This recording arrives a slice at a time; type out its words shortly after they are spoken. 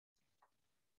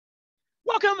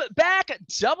Welcome back,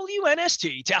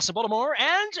 WNST, Tassa Baltimore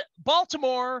and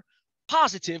Baltimore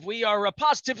Positive. We are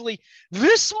positively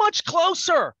this much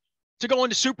closer to going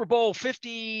to Super Bowl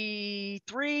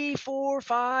 53, 4,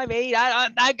 5, 8.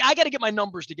 I got to get my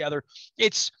numbers together.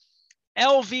 It's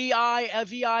LVI.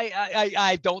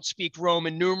 I don't speak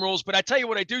Roman numerals, but I tell you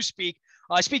what I do speak.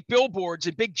 I speak billboards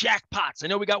and big jackpots. I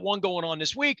know we got one going on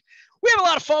this week. We have a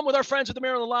lot of fun with our friends at the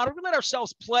Maryland Lottery. We let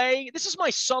ourselves play. This is my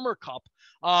summer cup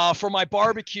for my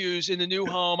barbecues in the new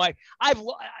home. I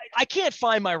can't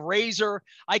find my razor.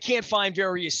 I can't find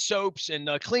various soaps and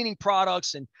cleaning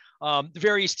products and the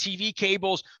various TV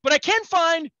cables, but I can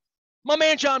find my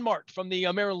man, John Martin from the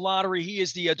Maryland Lottery. He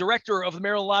is the director of the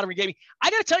Maryland Lottery Gaming.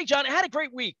 I got to tell you, John, I had a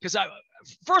great week because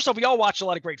first off, we all watch a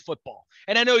lot of great football.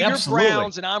 And I know you're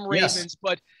Browns and I'm Ravens,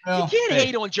 but you can't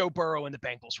hate on Joe Burrow and the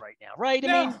Bengals right now, right?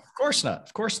 I mean, of course not.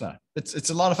 Of course not. It's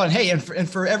a lot of fun. Hey, and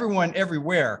for everyone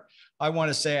everywhere, I want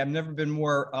to say I've never been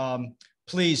more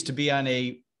pleased to be on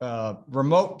a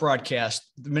remote broadcast.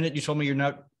 The minute you told me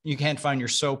you can't find your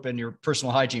soap and your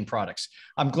personal hygiene products.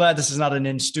 I'm glad this is not an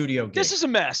in-studio gig. This is a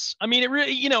mess. I mean, it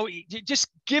really, just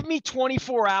give me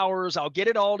 24 hours. I'll get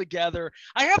it all together.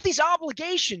 I have these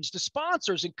obligations to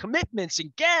sponsors and commitments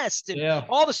and guests and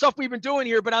all the stuff we've been doing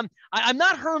here, but I'm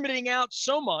not hermiting out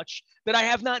so much that I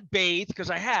have not bathed,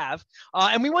 because I have.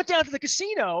 And we went down to the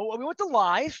casino. We went to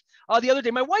Live the other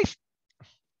day. My wife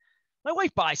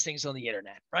buys things on the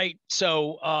internet, right?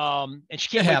 So, and she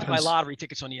can't wait to buy lottery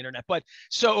tickets on the internet. But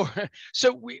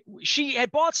she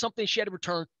had bought something she had to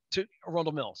return to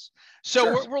Arundel Mills.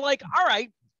 So we're like, all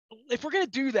right, if we're going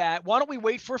to do that, why don't we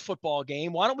wait for a football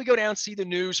game? Why don't we go down and see the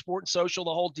news, Sport and Social,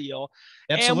 the whole deal?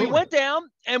 Absolutely. And we went down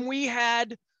and we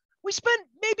spent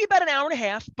maybe about an hour and a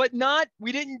half, but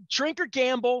we didn't drink or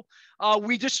gamble.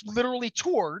 We just literally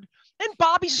toured. And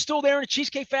Bobby's still there in the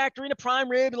Cheesecake Factory and the prime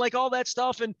rib and like all that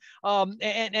stuff. And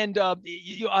the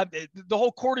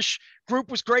whole Cordish group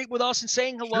was great with us and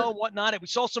saying hello and whatnot. And we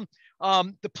saw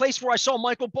the place where I saw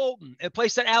Michael Bolton, a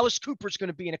place that Alice Cooper's going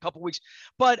to be in a couple of weeks.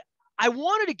 But I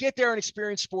wanted to get there and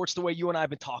experience sports the way you and I have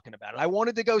been talking about it. I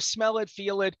wanted to go smell it,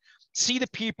 feel it, see the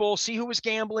people, see who was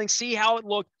gambling, see how it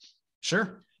looked.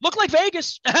 Sure. Looked like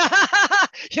Vegas,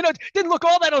 didn't look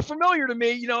all that unfamiliar to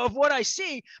me, of what I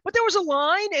see, but there was a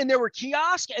line and there were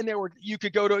kiosks and you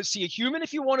could go to see a human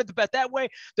if you wanted to bet that way.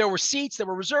 There were seats, there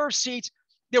were reserved seats.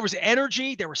 There was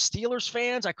energy. There were Steelers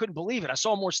fans. I couldn't believe it. I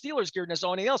saw more Steelers gear than I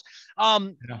saw anything else.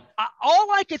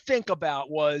 All I could think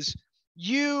about was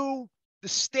the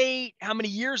state, how many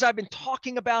years I've been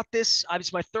talking about this.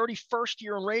 It's my 31st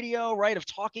year on radio, right, of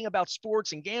talking about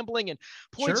sports and gambling and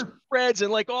points spreads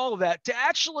and like all of that. To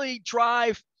actually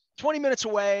drive 20 minutes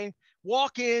away,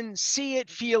 walk in, see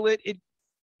it, feel it,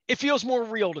 it feels more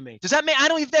real to me. Does that mean, I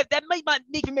don't even, that might not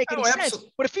even make any sense,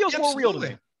 but it feels more real to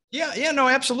me. Yeah, no,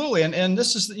 absolutely. And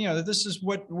this is, this is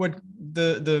what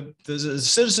the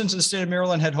citizens of the state of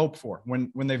Maryland had hoped for when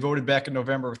they voted back in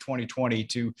November of 2020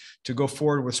 to go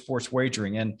forward with sports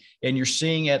wagering. And you're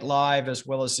seeing it Live, as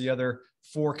well as the other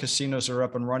 4 casinos are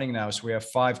up and running now. So we have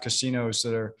 5 casinos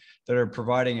that are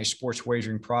providing a sports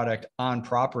wagering product on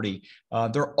property.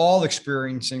 They're all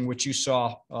experiencing what you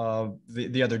saw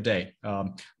the other day.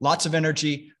 Lots of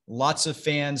energy, lots of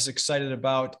fans excited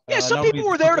about. Some people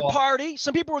were there to party.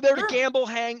 Some people were there to gamble,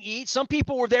 hang, eat. Some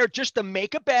people were there just to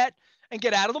make a bet and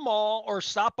get out of the mall or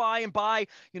stop by and buy,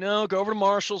 go over to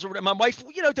Marshall's or whatever. My wife,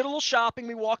 did a little shopping.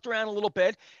 We walked around a little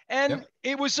bit and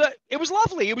it was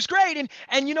lovely. It was great.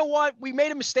 And you know what? We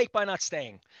made a mistake by not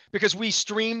staying because we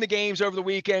streamed the games over the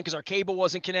weekend because our cable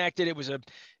wasn't connected. It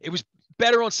was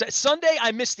better on Sunday.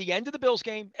 I missed the end of the Bills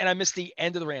game and I missed the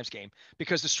end of the Rams game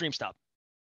because the stream stopped.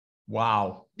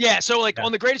 Wow. Yeah. So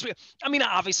on the greatest week,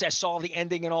 obviously I saw the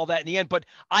ending and all that in the end, but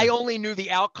I only knew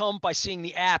the outcome by seeing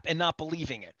the app and not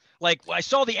believing it. Like I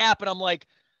saw the app and I'm like,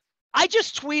 I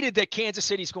just tweeted that Kansas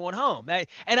City's going home. That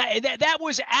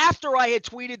was after I had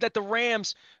tweeted that the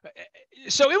Rams.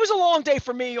 So it was a long day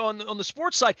for me on the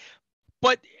sports side,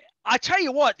 but I tell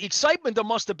you what, excitement that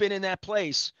must have been in that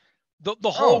place.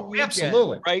 The whole weekend,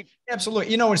 absolutely, right?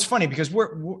 Absolutely. It's funny because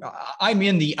I'm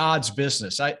in the odds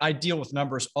business. I deal with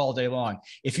numbers all day long.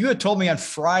 If you had told me on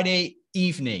Friday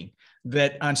evening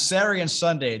that on Saturday and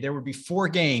Sunday there would be 4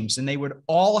 games and they would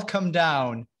all come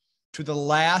down to the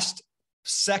last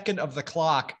second of the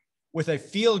clock with a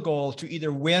field goal to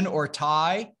either win or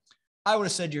tie, I would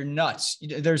have said you're nuts.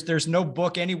 There's no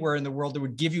book anywhere in the world that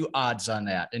would give you odds on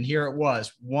that. And here it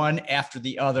was, one after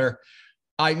the other.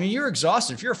 You're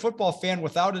exhausted. If you're a football fan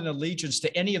without an allegiance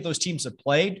to any of those teams that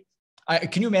played,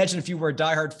 can you imagine if you were a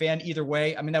diehard fan either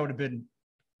way? That would have been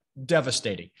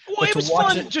devastating. Well, but it was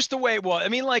fun just the way it was. I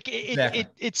mean, like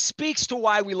it speaks to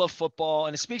why we love football,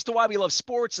 and it speaks to why we love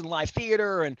sports and live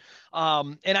theater, and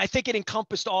I think it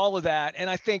encompassed all of that. And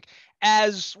I think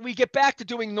as we get back to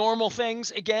doing normal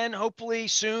things again, hopefully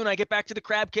soon, I get back to the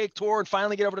crab cake tour and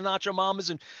finally get over to Nacho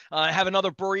Mama's and have another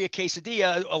burrito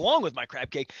quesadilla along with my crab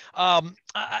cake.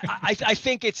 I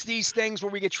think it's these things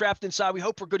where we get trapped inside. We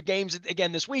hope for good games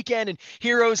again this weekend and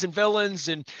heroes and villains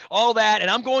and all that. And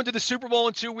I'm going to the Super Bowl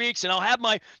in 2 weeks, and I'll have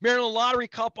my Maryland Lottery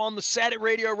Cup on the set at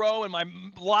Radio Row and my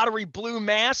lottery blue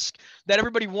mask that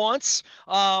everybody wants.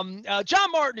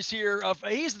 John Martin is here.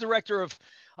 He's the director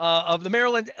of the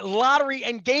Maryland Lottery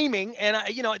and Gaming. And,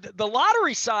 the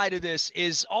lottery side of this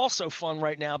is also fun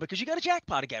right now because you got a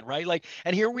jackpot again, right? Like,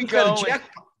 and here we go.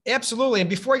 Absolutely. And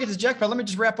before I get to the jackpot, let me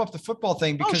just wrap up the football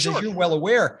thing because as you're well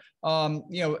aware,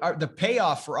 the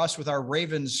payoff for us with our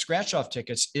Ravens scratch-off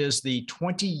tickets is the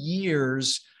 20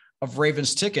 years of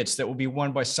Ravens tickets that will be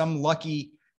won by some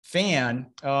lucky fan.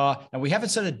 And we haven't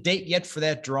set a date yet for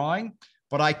that drawing,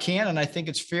 but I can, and I think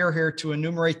it's fair here to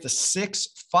enumerate the 6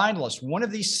 finalists. One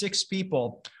of these 6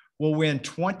 people will win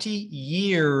 20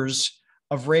 years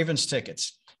of Ravens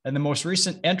tickets. And the most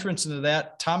recent entrants into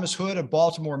that, Thomas Hood of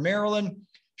Baltimore, Maryland,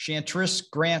 Chantrice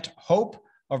Grant Hope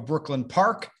of Brooklyn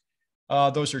Park.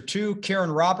 Those are 2.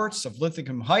 Karen Roberts of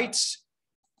Linthicum Heights.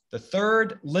 The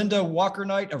 3rd, Linda Walker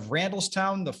Knight of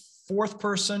Randallstown. The 4th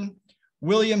person,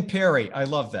 William Perry. I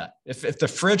love that. If the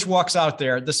fridge walks out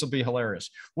there, this will be hilarious.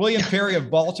 William Perry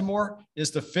of Baltimore is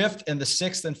the 5th, and the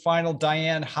 6th and final,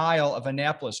 Diane Heil of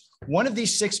Annapolis. One of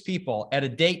these 6 people at a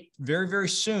date very, very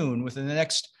soon, within the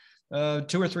next 2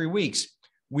 or 3 weeks,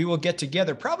 we will get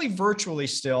together, probably virtually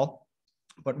still,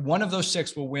 but one of those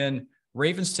 6 will win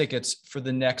Ravens tickets for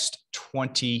the next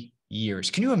 20 years.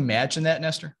 Can you imagine that,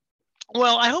 Nestor?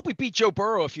 Well, I hope we beat Joe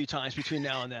Burrow a few times between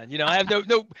now and then. I have no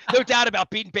doubt about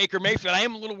beating Baker Mayfield. I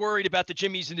am a little worried about the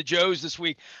Jimmies and the Joes this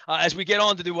week as we get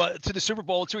on to the Super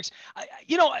Bowl in 2 weeks.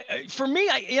 For me,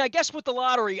 I guess with the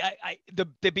lottery,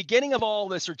 the beginning of all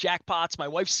this are jackpots. My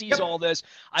wife sees all this.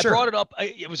 I brought it up.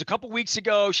 It was a couple weeks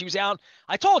ago. She was out.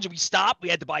 I told you we stopped. We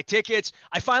had to buy tickets.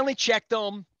 I finally checked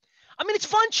them. I mean, it's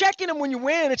fun checking them when you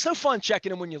win. It's no fun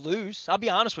checking them when you lose. I'll be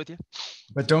honest with you.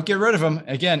 But don't get rid of them.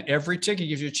 Again, every ticket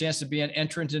gives you a chance to be an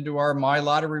entrant into our My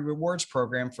Lottery Rewards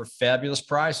program for fabulous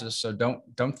prizes. So don't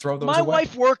throw those away. My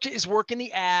wife is working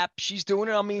the app. She's doing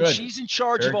it. I mean, she's in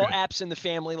charge of all apps in the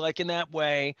family, like in that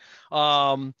way.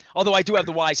 Although I do have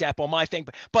the Wise app on my thing,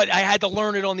 but I had to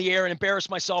learn it on the air and embarrass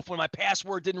myself when my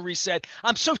password didn't reset.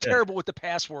 I'm so terrible with the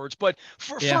passwords. But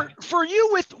for you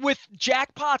with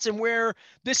jackpots and where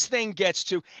this thing gets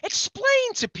to,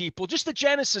 explain to people just the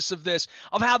genesis of this,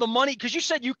 of how the money, because you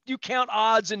said you count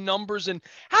odds and numbers, and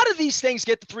how do these things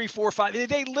get to 3, 4, 5?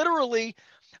 They literally,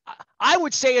 I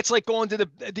would say it's like going to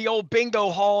the old bingo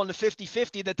hall in the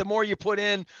 50-50, that the more you put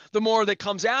in, the more that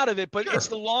comes out of it. But it's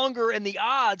the longer and the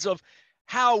odds of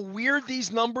how weird these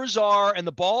numbers are, and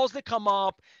the balls that come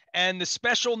up, and the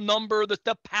special number, the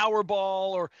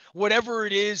Powerball or whatever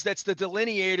it is that's the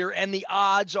delineator, and the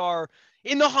odds are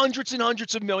in the hundreds and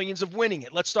hundreds of millions of winning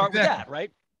it. Let's start with that,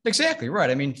 right? Exactly right.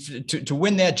 I mean, to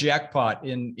win that jackpot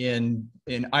in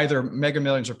either Mega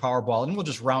Millions or Powerball, and we'll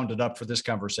just round it up for this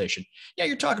conversation. Yeah,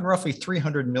 you're talking roughly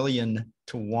 300 million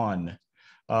to 1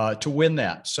 to win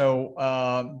that. So,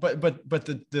 but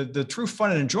the true fun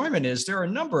and enjoyment is there are a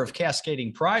number of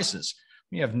cascading prizes.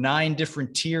 We have 9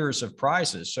 different tiers of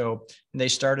prizes. So they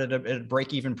start at a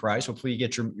break-even price. Hopefully you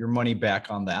get your money back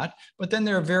on that. But then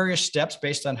there are various steps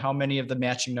based on how many of the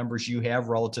matching numbers you have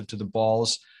relative to the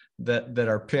balls that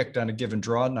are picked on a given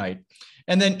draw night.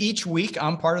 And then each week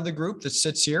I'm part of the group that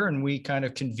sits here and we kind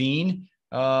of convene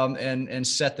and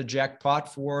set the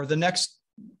jackpot for the next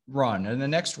run and the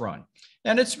next run.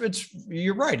 And it's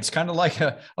you're right. It's kind of like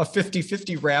a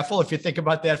 50-50 raffle. If you think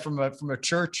about that from a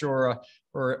church or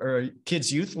a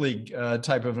kids youth league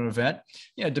type of an event,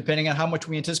 depending on how much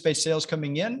we anticipate sales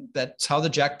coming in, that's how the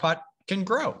jackpot can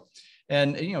grow.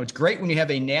 And, it's great when you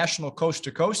have a national coast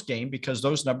to coast game because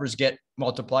those numbers get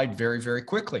multiplied very, very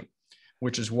quickly,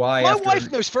 which is why my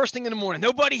wife knows first thing in the morning.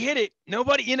 Nobody hit it.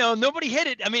 Nobody hit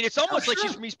it. I mean, it's almost like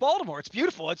she's from East Baltimore. It's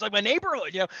beautiful. It's like my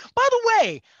neighborhood, By the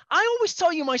way, I always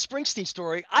tell you my Springsteen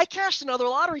story. I cashed another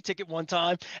lottery ticket one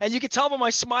time, and you could tell by my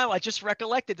smile, I just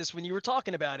recollected this when you were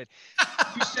talking about it.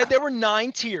 You said there were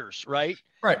 9 tiers, right?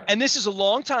 Right. And this is a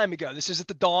long time ago. This is at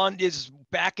the dawn. This is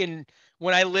back in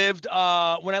when I lived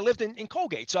in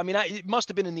Colgate. So, I mean, it must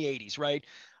have been in the 80s, right?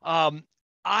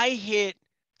 I hit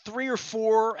 3 or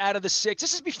 4 out of the 6.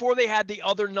 This is before they had the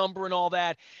other number and all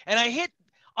that. And I hit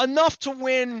enough to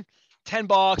win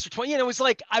 $10 or 20. It was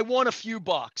like I won a few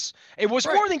bucks. It was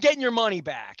more than getting your money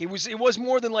back. It was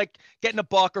more than like getting $1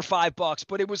 or $5,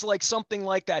 but it was like something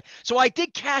like that. So I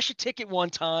did cash a ticket one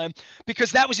time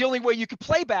because that was the only way you could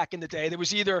play back in the day. There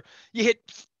was either you hit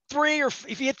 3, or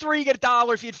if you hit 3, you get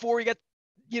 $1. If you hit 4, you get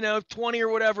 20 or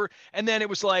whatever. And then it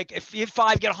was like, if you hit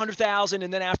 5, you get 100,000.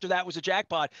 And then after that was a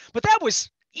jackpot. But that was,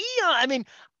 I mean,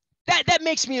 that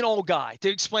makes me an old guy to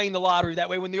explain the lottery that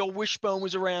way when the old wishbone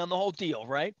was around, the whole deal,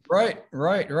 right? Right.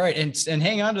 And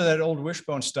hang on to that old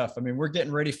wishbone stuff. I mean, we're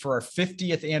getting ready for our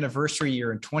 50th anniversary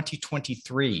year in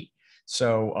 2023.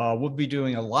 So we'll be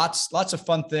doing lots of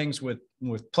fun things with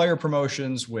player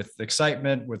promotions, with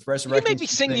excitement, with resurrection. You make me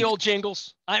sing the old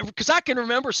jingles, because I can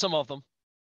remember some of them.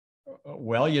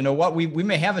 Well, you know what? We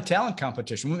may have a talent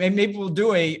competition. Maybe we'll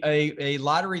do a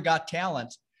Lottery Got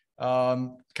Talent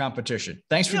competition.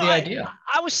 Thanks for the idea.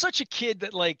 I was such a kid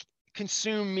that like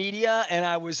consumed media, and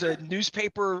I was a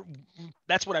newspaper.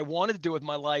 That's what I wanted to do with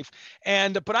my life.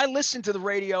 But I listened to the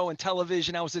radio and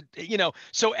television. I was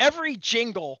so every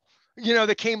jingle,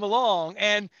 that came along,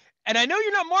 and I know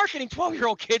you're not marketing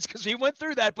 12-year-old kids because we went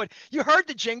through that, but you heard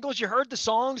the jingles, you heard the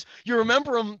songs, you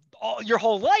remember them your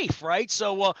whole life, right?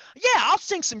 So I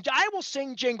will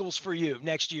sing jingles for you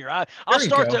next year. I'll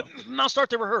start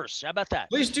to rehearse. How about that?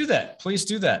 Please do that.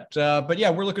 But yeah,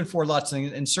 we're looking forward to lots of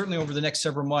things, and certainly over the next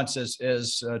several months as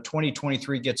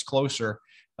 2023 gets closer,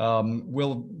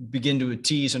 we'll begin to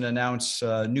tease and announce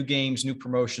new games, new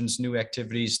promotions, new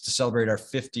activities to celebrate our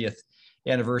 50th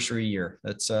anniversary year.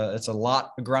 That's a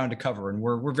lot of ground to cover, and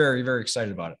we're very, very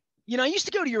excited about it. I used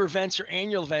to go to your events, your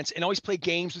annual events, and always play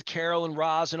games with Carol and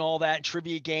Roz and all that, and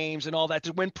trivia games and all that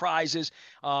to win prizes.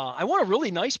 I won a really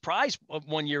nice prize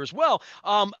one year as well.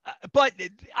 But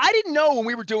I didn't know when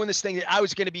we were doing this thing that I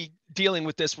was going to be dealing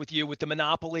with this with you, with the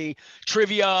Monopoly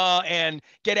trivia and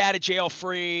get out of jail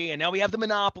free. And now we have the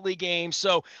Monopoly game.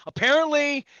 So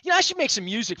apparently, I should make some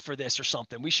music for this or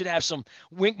something. We should have some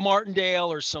Wink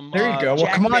Martindale or some. There you go.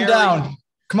 Jack Well, Barry.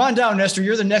 Come on down, Nestor.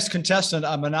 You're the next contestant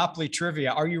on Monopoly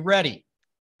Trivia. Are you ready?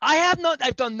 I've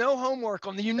done no homework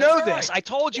on the, this. Right. I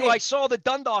told you I saw the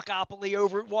Dundalkopoly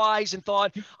over at Wise and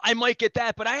thought I might get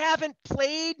that, but I haven't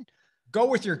played. Go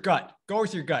with your gut.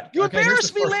 You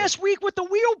embarrassed me last week with the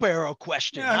wheelbarrow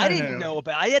question. I didn't know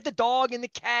about it. I had the dog and the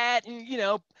cat and,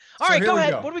 All right, go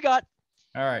ahead. What do we got?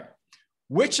 All right.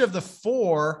 Which of the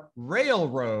 4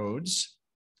 railroads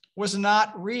was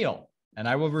not real? And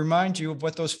I will remind you of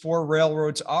what those 4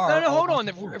 railroads are. No, hold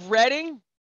on. Reading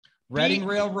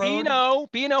Railroad.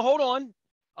 B&O, hold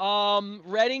on.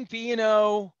 Reading,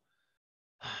 B&O.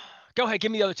 Go ahead.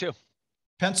 Give me the other 2.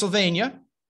 Pennsylvania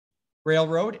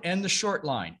Railroad and the Short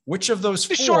Line. Which of those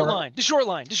 4? The short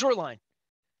line.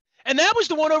 And that was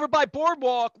the one over by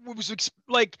Boardwalk. It was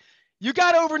like you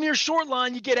got over near Short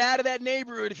Line, you get out of that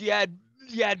neighborhood if you had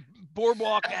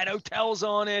Boardwalk, had hotels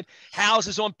on it,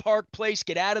 houses on Park Place,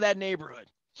 get out of that neighborhood.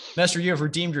 Nestor, you have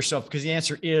redeemed yourself because the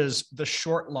answer is the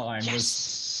Short Line.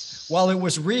 Yes. While it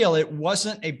was real, it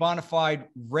wasn't a bona fide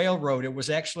railroad. It was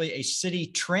actually a city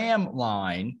tram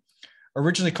line,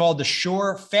 originally called the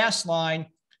Shore Fast Line,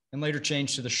 and later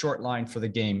changed to the Short Line for the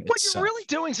game what itself. You're really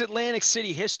doing is Atlantic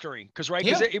City history, because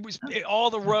it was all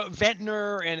the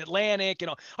Ventnor and Atlantic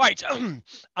and all. All right, I'm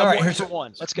one for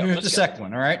one. Let's go. Here's the second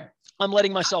one. All right. I'm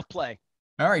letting myself play.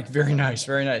 All right. Very nice.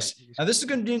 Very nice. Now, this is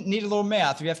going to need a little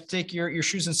math. You have to take your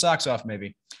shoes and socks off,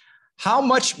 maybe. How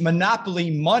much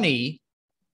Monopoly money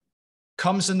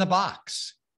comes in the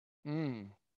box?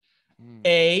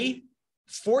 A,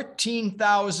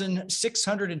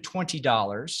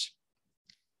 $14,620.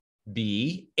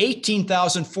 B,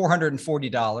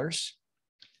 $18,440.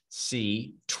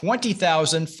 C,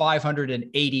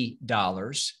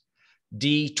 $20,580.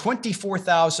 D,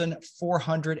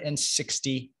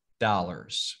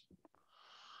 $24,460.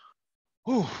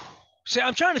 Ooh. See,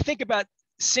 I'm trying to think about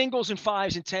singles and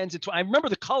 5s and 10s and 20s. I remember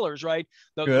the colors, right?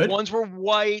 The ones were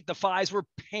white, the 5s were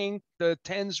pink, the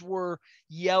 10s were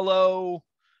yellow.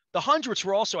 The 100s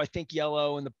were also, I think,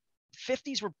 yellow, and the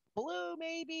 50s were blue,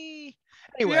 maybe.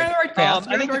 Anyway, I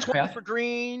think the 20s were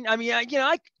green. I mean,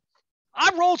 I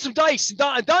rolled some dice.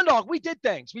 Dundalk, we did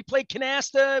things. We played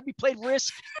canasta. We played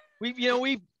Risk. We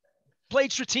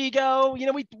played Stratego.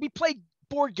 We played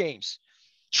board games.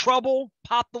 Trouble,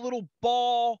 pop the little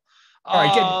ball. All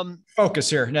right, get focus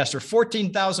here, Nestor.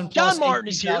 14,000 plus. John Martin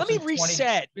is here. Let me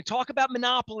reset. We talk about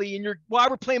Monopoly, and while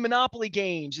we're playing Monopoly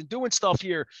games and doing stuff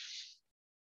here.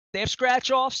 They have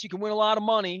scratch offs. You can win a lot of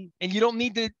money, and you don't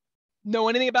need to know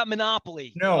anything about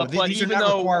Monopoly. No, these are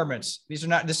not requirements. These are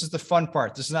not. This is the fun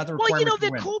part. This is not the requirement. Well,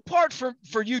 the cool part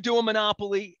for you doing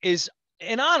Monopoly is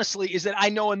and honestly, is that I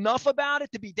know enough about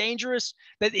it to be dangerous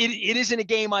that it isn't a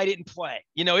game I didn't play.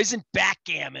 Isn't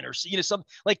backgammon or some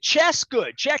like chess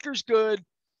good, checkers good.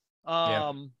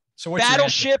 So what's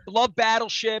Battleship, love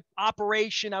Battleship.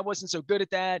 Operation, I wasn't so good at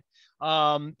that.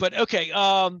 But okay.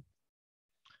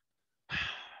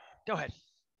 Go ahead.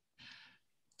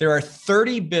 There are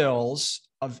 30 bills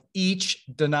of each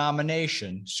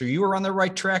denomination. So you were on the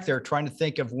right track there, trying to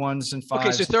think of ones and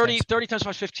fives. Okay, so 30 times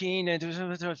 5, 15, and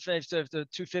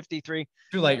 253.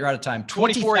 Too late, you're out of time.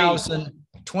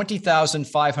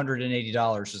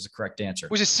 $20,580 is the correct answer.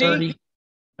 Was it C? 30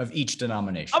 of each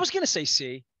denomination. I was going to say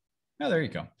C. Oh, there you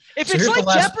go. If it's like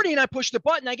Jeopardy and I push the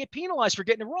button, I get penalized for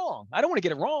getting it wrong. I don't want to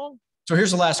get it wrong. So here's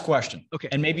the last question. Okay.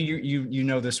 And maybe you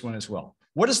know this one as well.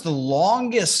 What is the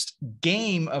longest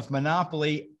game of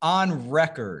Monopoly on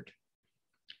record?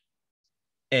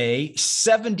 A,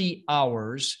 70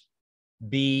 hours.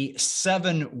 B,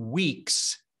 7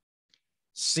 weeks.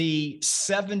 C,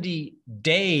 70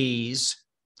 days.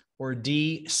 Or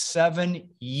D, 7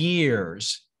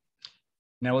 years.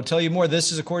 Now, we'll tell you more.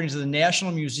 This is according to the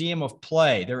National Museum of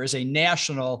Play. There is a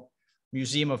National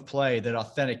Museum of Play that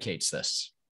authenticates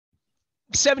this.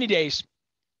 70 days.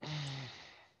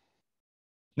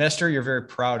 Nestor, you're very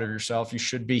proud of yourself. You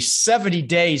should be. 70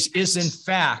 days is, in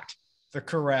fact, the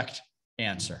correct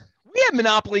answer. We had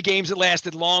Monopoly games that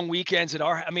lasted long weekends and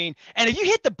if you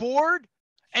hit the board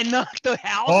and knock the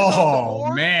house off the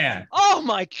board. Oh, man. Oh,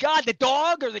 my God. The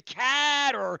dog or the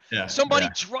cat or somebody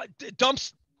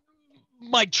dumps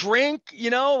my drink,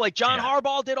 like John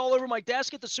Harbaugh did all over my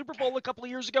desk at the Super Bowl a couple of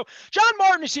years ago. John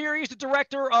Martin is here. He's the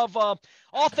director of all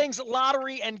things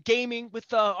lottery and gaming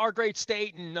with our great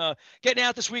state and getting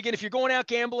out this weekend. If you're going out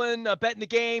gambling, betting the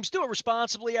games, do it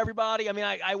responsibly, everybody. I mean,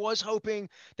 I was hoping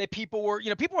that people were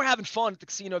having fun at the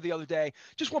casino the other day.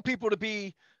 Just want people to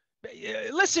be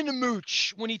listen to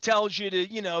Mooch when he tells you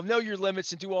to, know your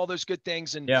limits and do all those good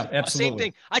things. And absolutely. Same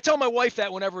thing. I tell my wife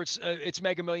that whenever it's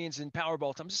Mega Millions and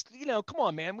Powerball, I'm just, come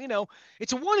on, man.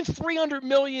 It's a 1 in 300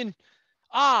 million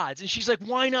odds. And she's like,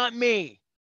 why not me?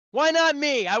 Why not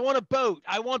me? I want a boat.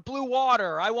 I want blue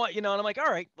water. I want, and I'm like,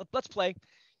 all right, let's play.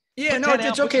 Yeah, no,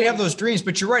 it's okay to have those dreams,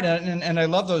 but you're right. And I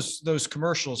love those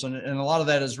commercials. And a lot of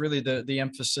that is really the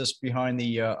emphasis behind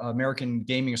the American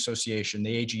Gaming Association,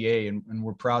 the AGA. And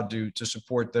we're proud to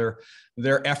support their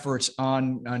efforts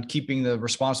on keeping the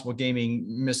responsible gaming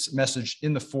message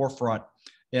in the forefront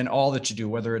in all that you do,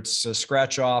 whether it's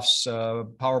scratch offs,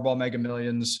 Powerball Mega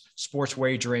Millions, sports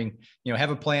wagering, have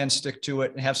a plan, stick to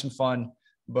it and have some fun,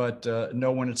 but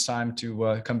know when it's time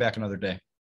to come back another day.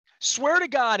 Swear to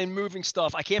God, in moving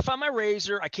stuff, I can't find my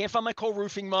razor. I can't find my Cole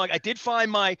Roofing mug. I did find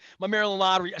my Maryland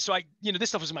Lottery. So this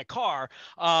stuff was in my car.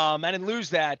 I didn't lose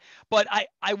that, but I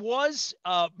was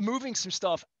moving some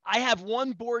stuff. I have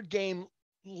one board game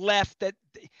left that,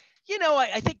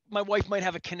 I think my wife might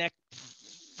have a Connect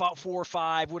 4 or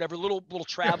 5, whatever, little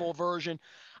travel version.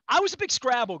 I was a big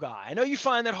Scrabble guy. I know you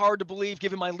find that hard to believe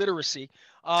given my literacy,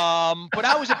 but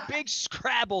I was a big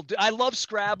Scrabble. I love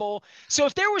Scrabble. So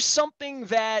if there was something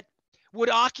that would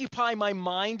occupy my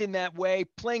mind in that way,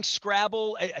 playing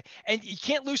Scrabble, and you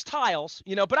can't lose tiles,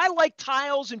 but I like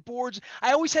tiles and boards.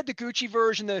 I always had the Gucci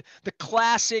version, the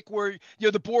classic where,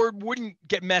 the board wouldn't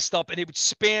get messed up and it would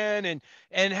spin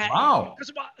wow.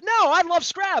 No, I love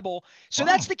Scrabble. So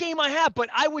That's the game I have. But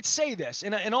I would say this,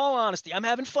 in all honesty, I'm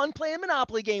having fun playing a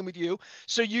Monopoly game with you.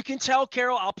 So you can tell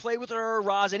Carol, I'll play with her,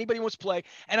 Roz, anybody wants to play,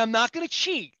 and I'm not going to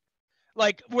cheat.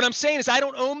 Like what I'm saying is I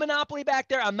don't own Monopoly back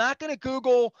there. I'm not going to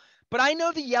Google. But I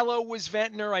know the yellow was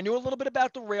Ventnor. I knew a little bit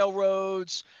about the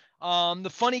railroads,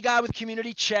 the funny guy with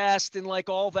community chest and like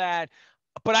all that.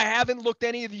 But I haven't looked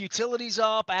any of the utilities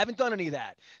up. I haven't done any of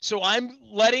that. So I'm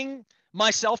letting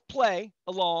myself play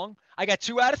along. I got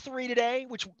 2 out of 3 today,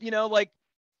 which,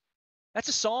 that's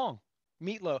a song.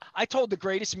 Meatloaf. I told the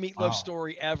greatest Meatloaf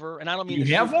story ever. And I don't mean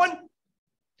you have one?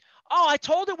 Oh, I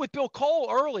told it with Bill Cole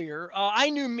earlier.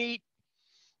 I knew Meat.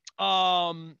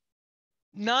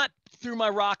 Not through my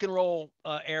rock and roll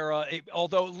era,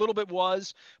 although a little bit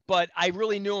was, but I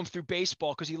really knew him through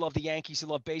baseball because he loved the Yankees, he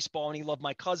loved baseball, and he loved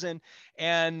my cousin.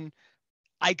 And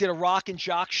I did a rock and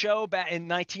jock show back in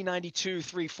 1992,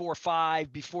 3, 4,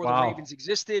 5, before the Ravens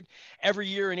existed. Every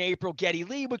year in April, Geddy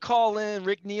Lee would call in,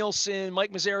 Rick Nielsen,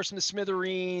 Mike Mazzaris from the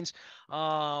Smithereens.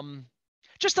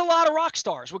 Just a lot of rock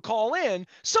stars would call in.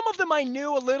 Some of them I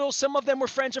knew a little. Some of them were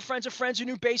friends of friends of friends who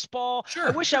knew baseball. Sure,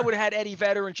 I wish I would have had Eddie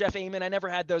Vedder and Jeff Amon. I never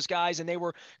had those guys, and they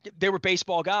were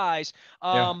baseball guys. But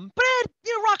I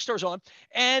had rock stars on.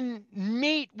 And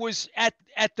Meat was at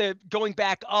the going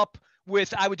back up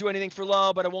with I would do anything for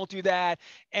love, but I won't do that.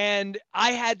 And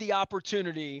I had the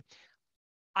opportunity.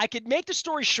 I could make the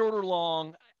story short or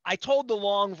long. I told the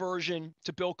long version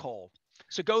to Bill Cole.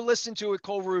 So go listen to it,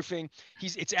 Cole Roofing.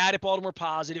 It's at Baltimore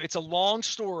Positive. It's a long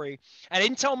story. I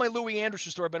didn't tell my Louis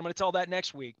Anderson story, but I'm going to tell that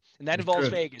next week, and that involves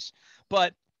Vegas.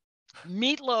 But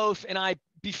Meatloaf and I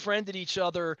befriended each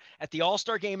other at the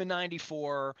All-Star game in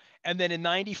 94. And then in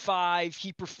 95,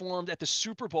 he performed at the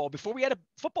Super Bowl before we had a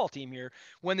football team here.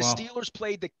 When the Steelers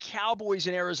played the Cowboys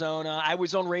in Arizona, I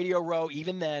was on Radio Row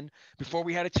even then. Before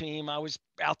we had a team, I was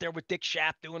out there with Dick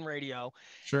Schaap doing radio.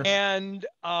 Sure. And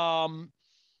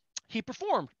he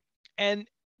performed. And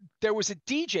there was a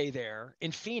DJ there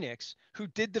in Phoenix who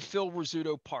did the Phil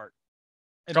Rizzuto part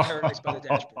in Paradise by the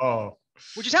Dashboard.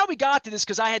 Which is how we got to this,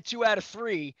 because I had 2 out of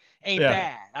 3 ain't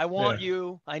bad. I want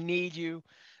you. I need you.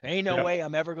 There ain't no way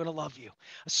I'm ever going to love you.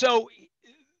 So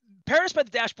Paradise by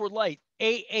the Dashboard Light,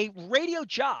 a radio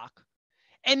jock,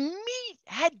 and me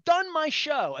had done my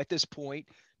show at this point,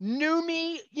 knew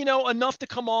me, enough to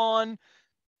come on.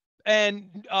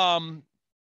 And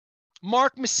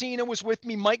Mark Messina was with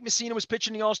me. Mike Messina was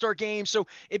pitching the All-Star game. So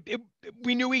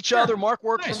we knew each other. Mark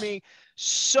worked for me.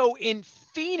 So in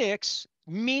Phoenix,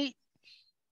 Meat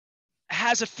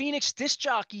has a Phoenix disc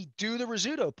jockey do the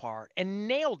Rizzuto part and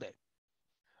nailed it.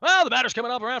 Well, the batter's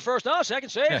coming up around first. Oh, second,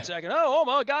 second. Oh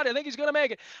my God, I think he's going to make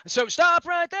it. So stop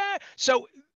right there. So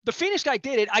the Phoenix guy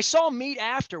did it. I saw Meat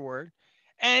afterward,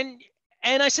 and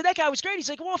I said, that guy was great. He's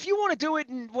like, well, if you want to do it,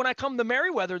 and when I come to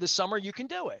Merriweather this summer, you can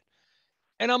do it.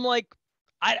 And I'm like,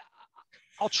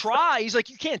 I'll try. He's like,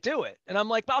 you can't do it. And I'm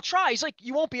like, I'll try. He's like,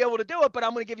 you won't be able to do it, but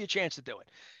I'm going to give you a chance to do it.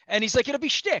 And he's like, it'll be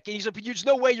shtick. And he's like, there's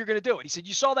no way you're going to do it. He said,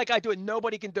 you saw that guy do it.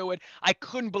 Nobody can do it. I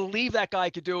couldn't believe that guy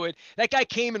could do it. That guy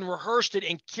came and rehearsed it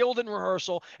and killed it in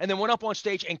rehearsal, and then went up on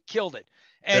stage and killed it.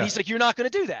 And he's like, you're not going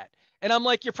to do that. And I'm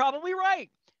like, you're probably right.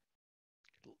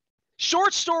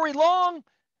 Short story long,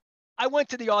 I went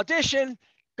to the audition.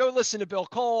 Go listen to Bill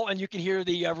Cole, and you can hear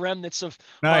the remnants of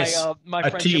my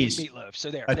friendship with Meatloaf.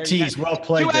 So there tease. Well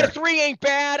played. 2 out of 3 ain't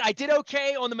bad. I did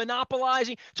okay on the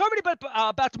Monopolizing. Talk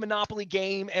about the Monopoly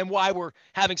game and why we're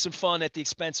having some fun at the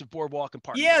expense of Boardwalk and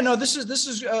Park. Yeah, no, this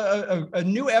is a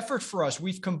new effort for us.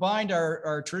 We've combined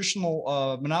our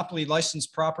traditional Monopoly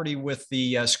licensed property with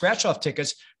the scratch-off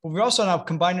tickets, but we also now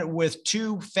combined it with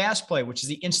 2 Fast Play, which is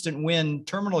the instant win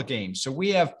terminal game. So we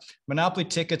have Monopoly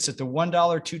tickets at the $1,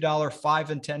 $2, $5,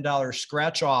 and $10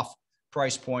 scratch off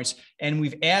price points. And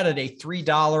we've added a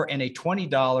 $3 and a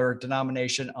 $20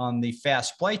 denomination on the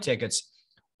Fast Play tickets.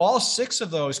 All 6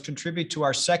 of those contribute to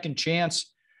our second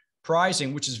chance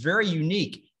prizing, which is very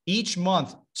unique. Each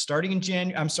month, starting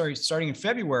in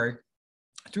February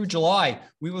through July,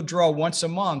 we will draw once a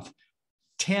month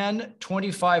 10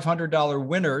 $2,500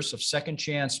 winners of second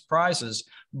chance prizes,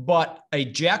 but a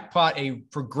jackpot, a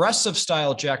progressive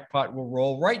style jackpot will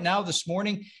roll. Right now, this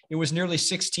morning, it was nearly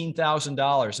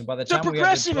 $16,000. And by the time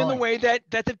progressive in the way that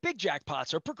the big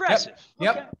jackpots are progressive.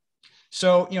 Yep. Okay.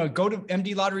 So, go to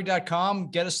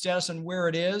mdlottery.com, get a status on where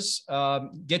it is,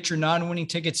 get your non-winning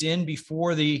tickets in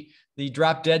before the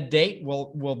drop dead date.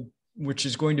 Which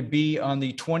is going to be on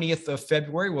the 20th of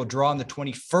February. We'll draw on the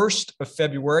 21st of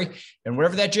February. And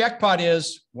whatever that jackpot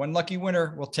is, one lucky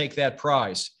winner will take that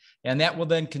prize. And that will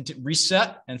then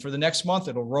reset. And for the next month,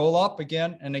 it'll roll up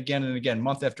again and again and again,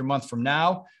 month after month from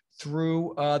now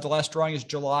through the last drawing is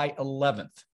July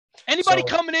 11th. Anybody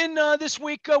coming in this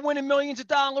week winning millions of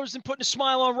dollars and putting a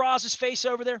smile on Roz's face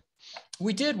over there?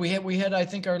 We did. We had, I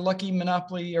think, our lucky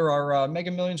Monopoly or our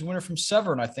Mega Millions winner from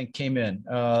Severn, I think, came in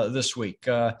this week.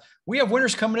 We have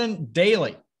winners coming in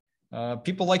daily.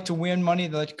 People like to win money.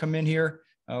 They like to come in here,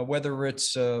 whether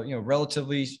it's,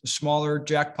 relatively smaller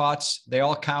jackpots, they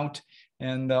all count.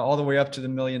 And all the way up to the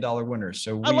 $1 million winners.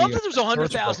 So I love that there's a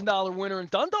 $100,000 winner in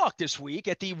Dundalk this week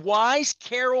at the Wise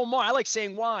Carroll Mart. I like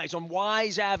saying Wise on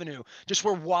Wise Avenue, just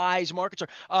where Wise markets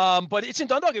are. But it's in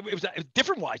Dundalk. It was a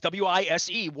different Wise,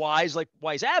 W-I-S-E, Wise, like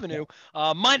Wise Avenue.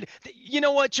 You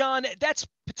know what, John? That's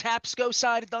Patapsco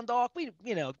side of Dundalk.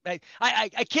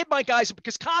 I kid my guys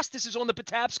because Costas is on the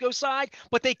Patapsco side,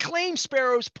 but they claim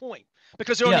Sparrows Point,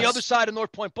 because they're on the other side of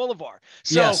North Point Boulevard.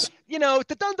 So,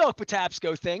 the Dundalk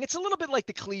Patapsco thing, it's a little bit like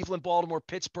the Cleveland, Baltimore,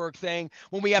 Pittsburgh thing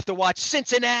when we have to watch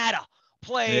Cincinnati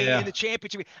play in the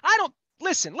championship.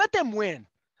 Let them win.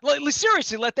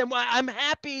 Seriously, let them. I'm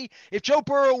happy if Joe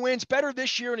Burrow wins better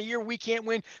this year in a year we can't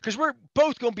win, because we're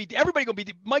both going to be, everybody's going to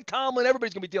be, Mike Tomlin,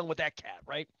 everybody's going to be dealing with that cat,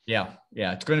 right? Yeah.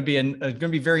 It's going to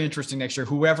be very interesting next year.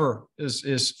 Whoever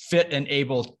is fit and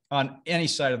able on any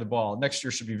side of the ball. Next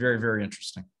year should be very, very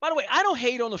interesting. By the way, I don't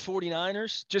hate on the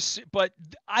 49ers, but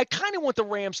I kind of want the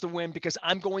Rams to win because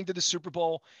I'm going to the Super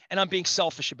Bowl and I'm being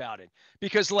selfish about it.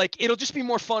 Because, like, it'll just be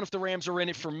more fun if the Rams are in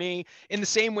it for me, in the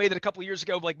same way that a couple of years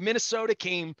ago, like, Minnesota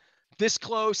came this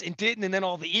close and didn't, and then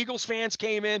all the Eagles fans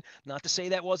came in. Not to say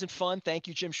that wasn't fun. Thank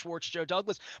you, Jim Schwartz, Joe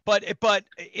Douglas. But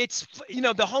it's,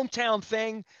 the hometown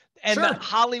thing and the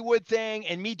Hollywood thing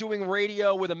and me doing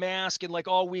radio with a mask and, like,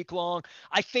 all week long.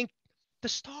 I think the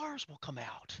stars will come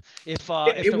out if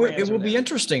it will be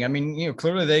interesting. I mean,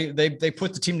 clearly they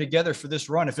put the team together for this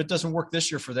run. If it doesn't work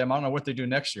this year for them, I don't know what they do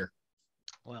next year.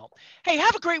 Well, hey,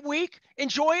 have a great week.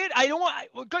 Enjoy it. I don't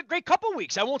want great couple of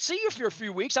weeks. I won't see you for a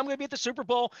few weeks. I'm going to be at the Super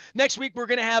Bowl next week. We're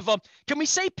going to have can we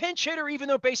say pinch hitter even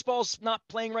though baseball's not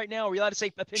playing right now? Are we allowed to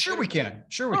say a pinch hitter? We can.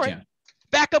 Sure we can.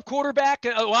 Backup quarterback.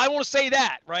 Well, I won't say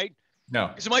that, right? No.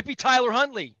 Because it might be Tyler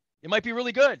Huntley. It might be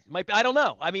really good. It might be, I don't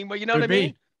know. I mean, you know what I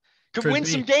mean? Could win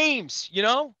some games,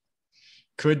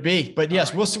 Could be. But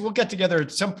yes, right. We'll get together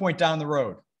at some point down the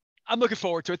road. I'm looking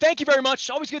forward to it. Thank you very much.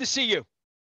 Always good to see you.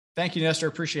 Thank you, Nestor.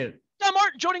 Appreciate it. Don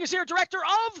Martin joining us here, director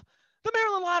of the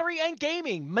Maryland Lottery and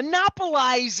Gaming,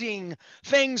 monopolizing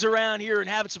things around here and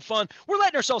having some fun. We're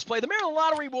letting ourselves play. The Maryland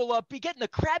Lottery will be getting the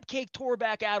Crab Cake Tour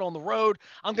back out on the road.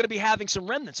 I'm going to be having some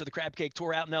remnants of the Crab Cake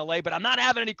Tour out in L.A., but I'm not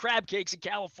having any crab cakes in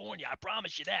California. I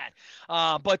promise you that.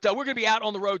 But we're going to be out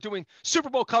on the road doing Super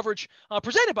Bowl coverage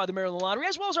presented by the Maryland Lottery,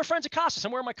 as well as our friends at Costas.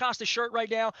 I'm wearing my Costas shirt right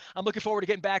now. I'm looking forward to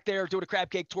getting back there, doing a Crab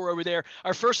Cake Tour over there.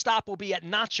 Our first stop will be at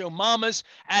Nacho Mama's,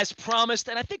 as promised,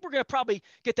 and I think we're going to probably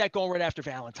get that going right after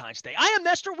Valentine's Day. I am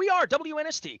Nestor. We are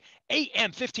WNST, AM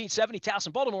 1570,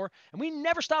 Towson, Baltimore, and we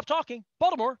never stop talking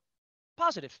Baltimore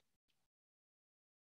positive.